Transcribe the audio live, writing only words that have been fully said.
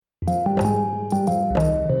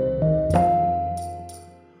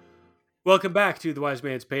Welcome back to The Wise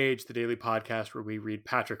Man's Page, the daily podcast where we read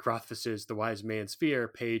Patrick Rothfuss's The Wise Man's Fear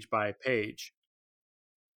page by page.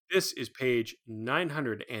 This is page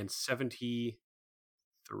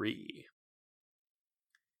 973.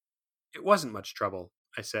 It wasn't much trouble,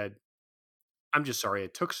 I said. I'm just sorry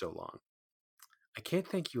it took so long. I can't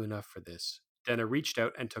thank you enough for this. Denna reached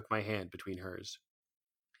out and took my hand between hers.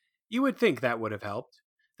 You would think that would have helped,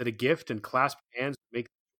 that a gift and clasped hands would make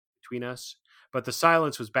the difference between us, but the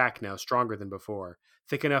silence was back now, stronger than before,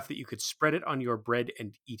 thick enough that you could spread it on your bread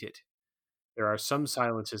and eat it. There are some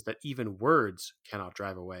silences that even words cannot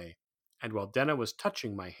drive away, and while Denna was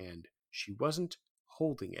touching my hand, she wasn't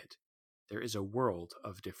holding it. There is a world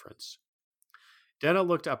of difference. Denna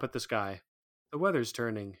looked up at the sky. The weather's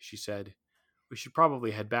turning, she said. We should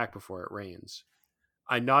probably head back before it rains.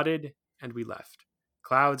 I nodded, and we left.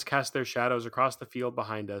 Clouds cast their shadows across the field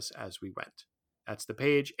behind us as we went. That's the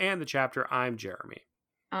page and the chapter. I'm Jeremy.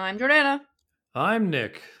 I'm Jordana. I'm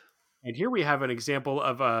Nick. And here we have an example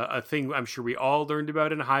of a thing I'm sure we all learned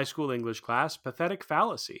about in high school English class, pathetic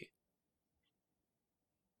fallacy.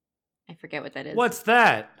 I forget what that is. What's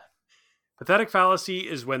that? Pathetic fallacy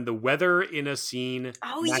is when the weather in a scene...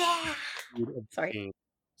 Oh, yeah! Sorry. Scene.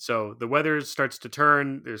 So the weather starts to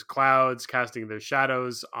turn, there's clouds casting their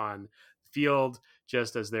shadows on the field,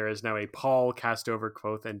 just as there is now a pall cast over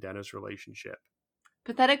Quoth and Denna's relationship.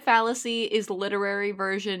 Pathetic fallacy is the literary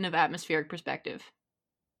version of atmospheric perspective.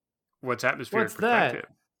 What's atmospheric What's perspective?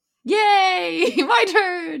 That? Yay! My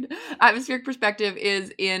turn! Atmospheric perspective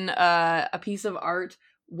is in a piece of art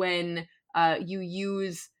when you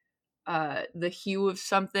use the hue of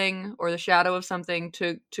something or the shadow of something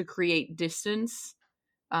to create distance.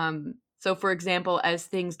 So, for example, as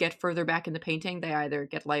things get further back in the painting, they either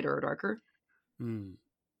get lighter or darker.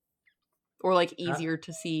 Or, like, easier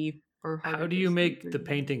to see. Or how do you make the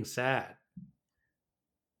painting sad?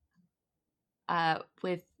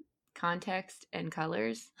 With context and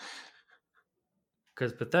colors.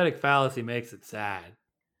 Because pathetic fallacy makes it sad.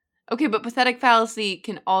 Okay, but pathetic fallacy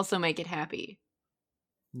can also make it happy.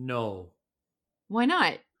 No. Why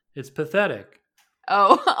not? It's pathetic.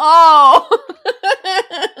 Oh.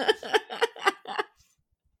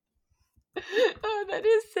 Oh, that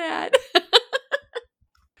is sad.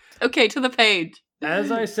 Okay, to the page.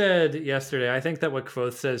 As I said yesterday, I think that what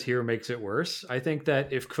Quoth says here makes it worse. I think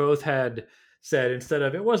that if Quoth had said, instead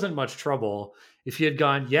of, it wasn't much trouble, if he had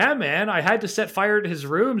gone, yeah, man, I had to set fire to his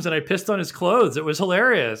rooms and I pissed on his clothes. It was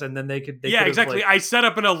hilarious. And then they could exactly. Like, I set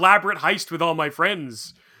up an elaborate heist with all my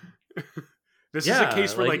friends. This is a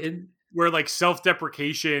case where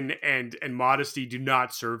self-deprecation and modesty do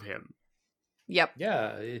not serve him. Yep.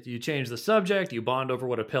 Yeah, you change the subject, you bond over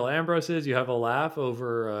what a pill Ambrose is, you have a laugh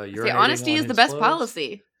over your honesty is the best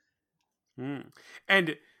policy.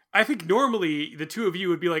 And I think normally the two of you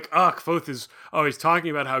would be like, oh, Quoth is always talking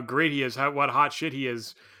about how great he is, what hot shit he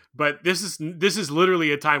is. But this is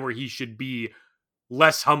literally a time where he should be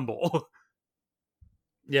less humble.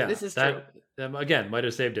 Yeah, this is true. Again, might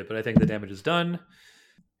have saved it, but I think the damage is done.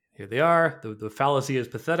 Here they are. The fallacy is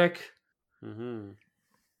pathetic. Mm-hmm.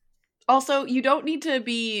 Also, you don't need to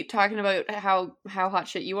be talking about how hot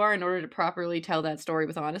shit you are in order to properly tell that story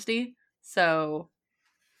with honesty. So,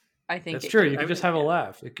 I think that's true. You can just have a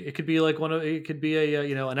laugh. It could be like it could be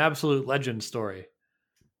a an absolute legend story.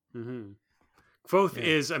 Mm-hmm. Quoth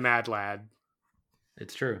is a mad lad.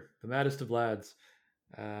 It's true. The maddest of lads.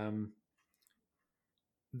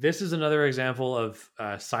 This is another example of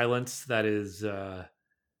silence that is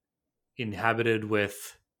inhabited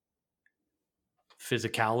with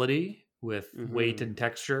physicality, with weight and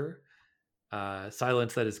texture.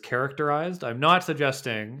 Silence that is characterized. I'm not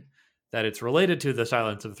suggesting that it's related to the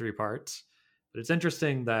silence of three parts, but it's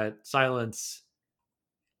interesting that silence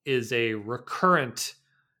is a recurrent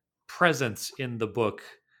presence in the book,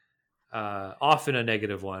 often a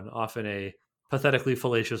negative one, often a pathetically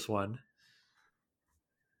fallacious one,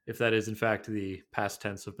 if that is in fact the past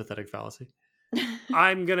tense of pathetic fallacy.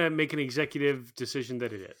 I'm going to make an executive decision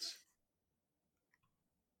that it is.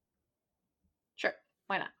 Sure,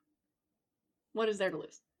 why not? What is there to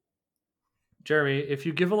lose? Jeremy, if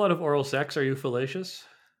you give a lot of oral sex, are you fallacious?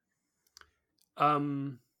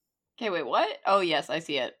 Okay, wait, what? Oh, yes, I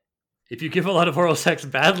see it. If you give a lot of oral sex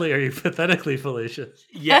badly, are you pathetically fallacious?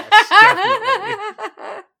 Yes,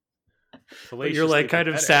 definitely. But you're like kind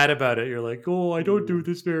of sad about it. You're like, oh, I don't do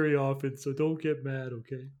this very often, so don't get mad,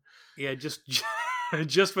 okay? Yeah, just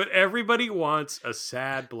what everybody wants, a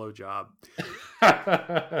sad blowjob.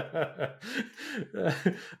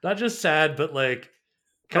 Not just sad, but like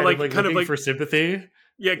kind of looking for sympathy.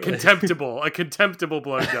 Yeah, contemptible. A contemptible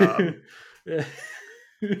blowjob.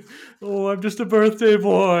 Oh, I'm just a birthday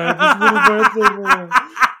boy. I'm just a little birthday boy.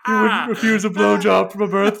 You wouldn't refuse a blowjob from a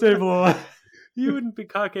birthday boy. You wouldn't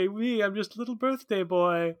bukkake me. I'm just a little birthday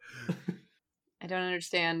boy. I don't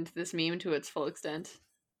understand this meme to its full extent.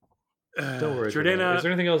 Don't worry, Jordana. Is Jordana.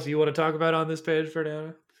 there anything else you want to talk about on this page,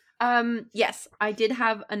 Jordana? Yes, I did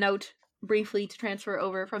have a note briefly to transfer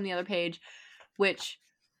over from the other page, which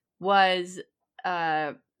was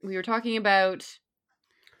we were talking about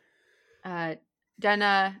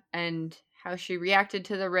Denna and how she reacted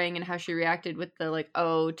to the ring and how she reacted with the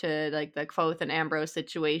to the Kvothe and Ambrose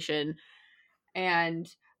situation. And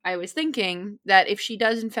I was thinking that if she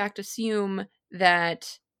does in fact assume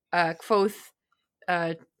that Kvothe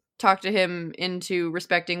talked to him into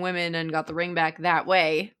respecting women and got the ring back that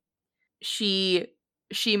way, she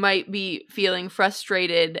might be feeling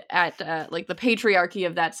frustrated at the patriarchy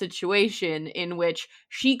of that situation, in which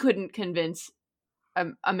she couldn't convince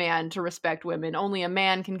a man to respect women. Only a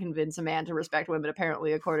man can convince a man to respect women,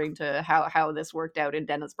 apparently, according to how this worked out in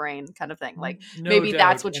Denna's brain, kind of thing. Like, No maybe doubt.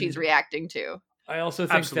 that's what she's reacting to. I also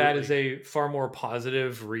think that is a far more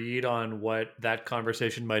positive read on what that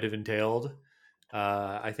conversation might have entailed.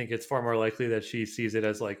 I think it's far more likely that she sees it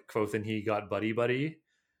as like Kvothe and he got buddy. Or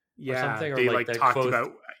Yeah, something, or they like that talked Kvothe...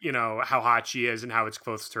 about how hot she is and how it's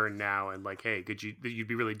Kvothe's turn now, and like, hey, you'd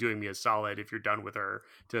be really doing me a solid if you're done with her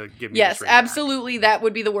to give me yes, this ring absolutely back. that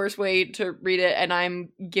would be the worst way to read it, and I'm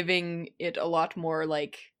giving it a lot more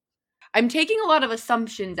I'm taking a lot of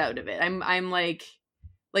assumptions out of it. I'm like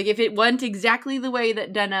if it went exactly the way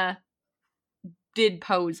that Denna did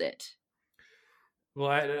pose it. Well,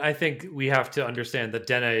 I think we have to understand that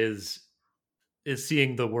Denna is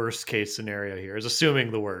seeing the worst case scenario here, is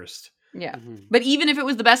assuming the worst. Yeah. Mm-hmm. But even if it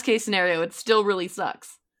was the best case scenario, it still really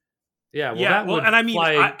sucks. Yeah, that would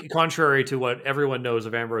fly contrary to what everyone knows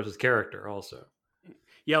of Ambrose's character also.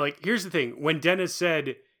 Yeah, like, here's the thing. When Dennis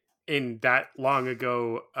said in that long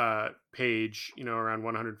ago page, around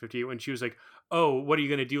 158, when she was like, oh, what are you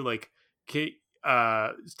going to do? Like,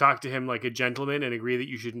 talk to him like a gentleman and agree that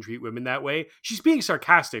you shouldn't treat women that way. She's being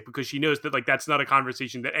sarcastic because she knows that, like, that's not a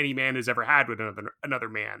conversation that any man has ever had with another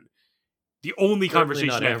man. The only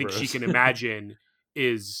conversation I think she can imagine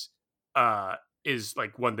is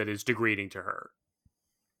like one that is degrading to her.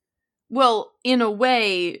 Well, in a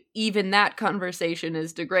way, even that conversation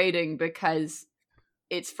is degrading because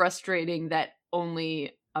it's frustrating that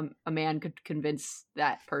only a man could convince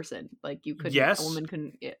that person. Like, you couldn't, yes. A woman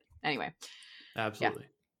couldn't. Yeah. Anyway. Absolutely.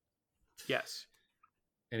 Yeah. Yes.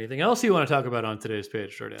 Anything else you want to talk about on today's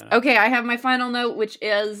page, Jordana? Okay, I have my final note, which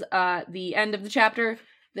is the end of the chapter.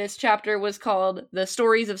 This chapter was called The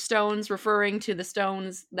Stories of Stones, referring to the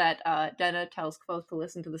stones that Denna tells Kvothe to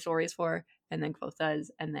listen to the stories for, and then Kvothe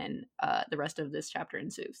does, and then the rest of this chapter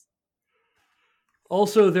ensues.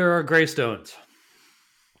 Also, there are gray stones.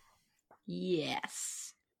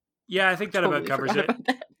 Yes. Yeah, I think that about covers it.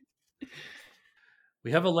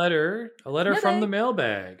 We have a letter from the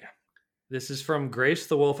mailbag. This is from Grace,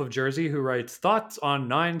 the Wolf of Jersey, who writes, Thoughts on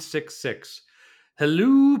 966.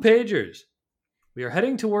 Hello, pagers. We are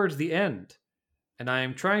heading towards the end, and I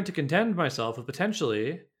am trying to contend myself with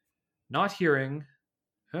potentially not hearing...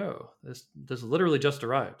 Oh, this literally just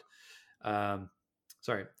arrived.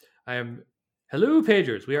 Sorry. Hello,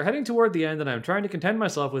 pagers. We are heading toward the end, and I'm trying to contend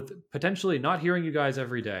myself with potentially not hearing you guys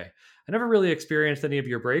every day. I never really experienced any of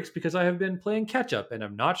your breaks because I have been playing catch-up, and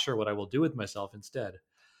I'm not sure what I will do with myself instead.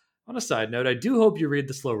 On a side note, I do hope you read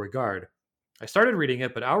The Slow Regard. I started reading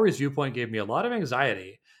it, but Auri's viewpoint gave me a lot of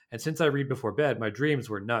anxiety, and since I read before bed, my dreams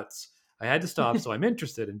were nuts. I had to stop, so I'm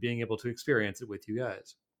interested in being able to experience it with you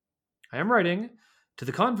guys. I am writing to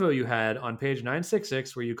the convo you had on page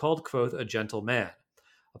 966 where you called Kvothe a gentle man.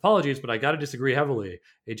 Apologies, but I gotta disagree heavily.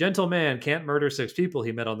 A gentle man can't murder 6 people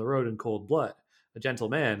he met on the road in cold blood. A gentle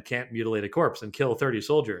man can't mutilate a corpse and kill 30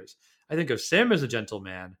 soldiers. I think of Sim as a gentle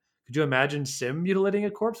man. Could you imagine Sim mutilating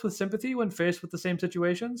a corpse with sympathy when faced with the same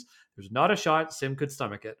situations? There's not a shot Sim could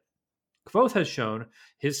stomach it. Kvothe has shown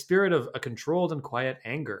his spirit of a controlled and quiet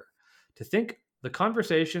anger. To think the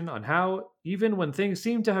conversation on how, even when things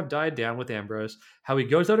seem to have died down with Ambrose, how he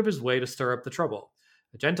goes out of his way to stir up the trouble.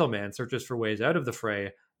 A gentleman searches for ways out of the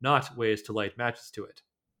fray, not ways to light matches to it.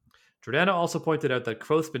 Jordana also pointed out that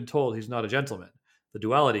Kvothe's been told he's not a gentleman. The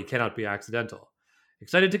duality cannot be accidental.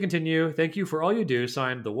 Excited to continue. Thank you for all you do.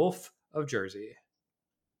 Signed, the Wolf of Jersey.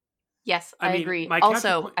 Yes, I agree.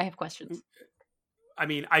 Also, I have questions. I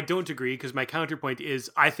mean, I don't agree because my counterpoint is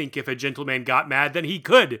I think if a gentleman got mad, then he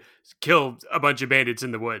could kill a bunch of bandits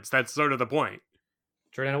in the woods. That's sort of the point.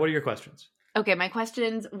 Jordana, what are your questions? Okay, my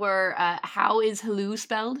questions were, how is Hello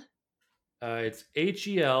spelled? It's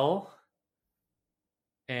H-E-L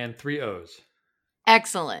and 3 O's.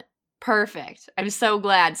 Excellent. Perfect. I'm so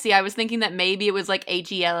glad. See, I was thinking that maybe it was like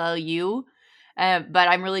HELLU, but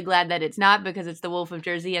I'm really glad that it's not because it's the Wolf of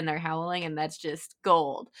Jersey and they're howling, and that's just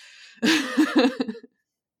gold.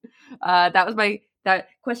 That was that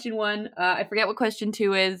question 1. I forget what question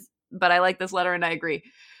 2 is, but I like this letter and I agree.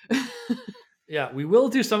 Yeah, we will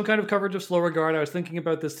do some kind of coverage of Slow Regard. I was thinking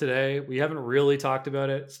about this today. We haven't really talked about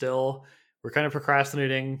it still. We're kind of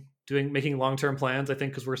procrastinating, making long-term plans, I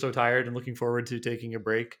think, because we're so tired and looking forward to taking a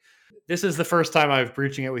break. This is the first time I've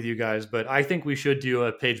breaching it with you guys, but I think we should do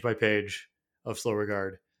a page by page of Slow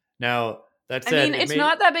Regard. Now, that said, I mean, it's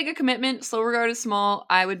not that big a commitment. Slow Regard is small.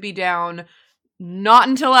 I would be down. Not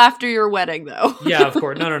until after your wedding, though. Yeah, of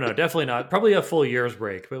course. No, definitely not. Probably a full year's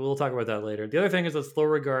break, but we'll talk about that later. The other thing is that Slow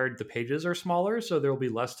Regard, the pages are smaller, so there will be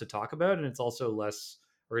less to talk about, and it's also less,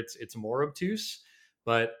 or it's more obtuse.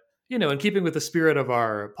 But, in keeping with the spirit of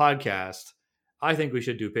our podcast, I think we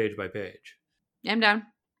should do page by page. I'm down.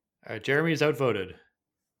 All right, Jeremy's outvoted.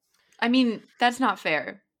 I mean, that's not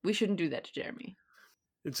fair. We shouldn't do that to Jeremy.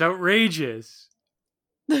 It's outrageous.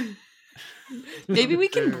 Maybe we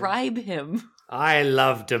can bribe him. I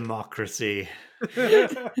love democracy.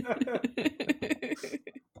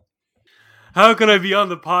 How can I be on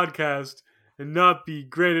the podcast and not be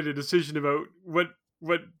granted a decision about what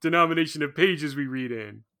denomination of pages we read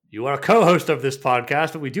in? You are a co-host of this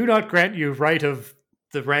podcast, but we do not grant you right of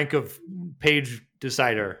the rank of page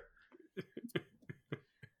decider.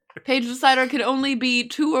 Page decider can only be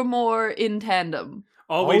 2 or more in tandem.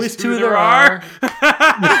 Always 2 there are.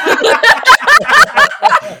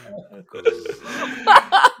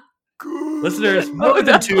 Listeners, more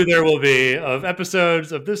than 2 there will be of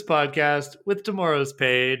episodes of this podcast with tomorrow's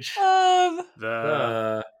page Of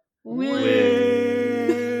the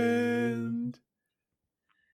Win.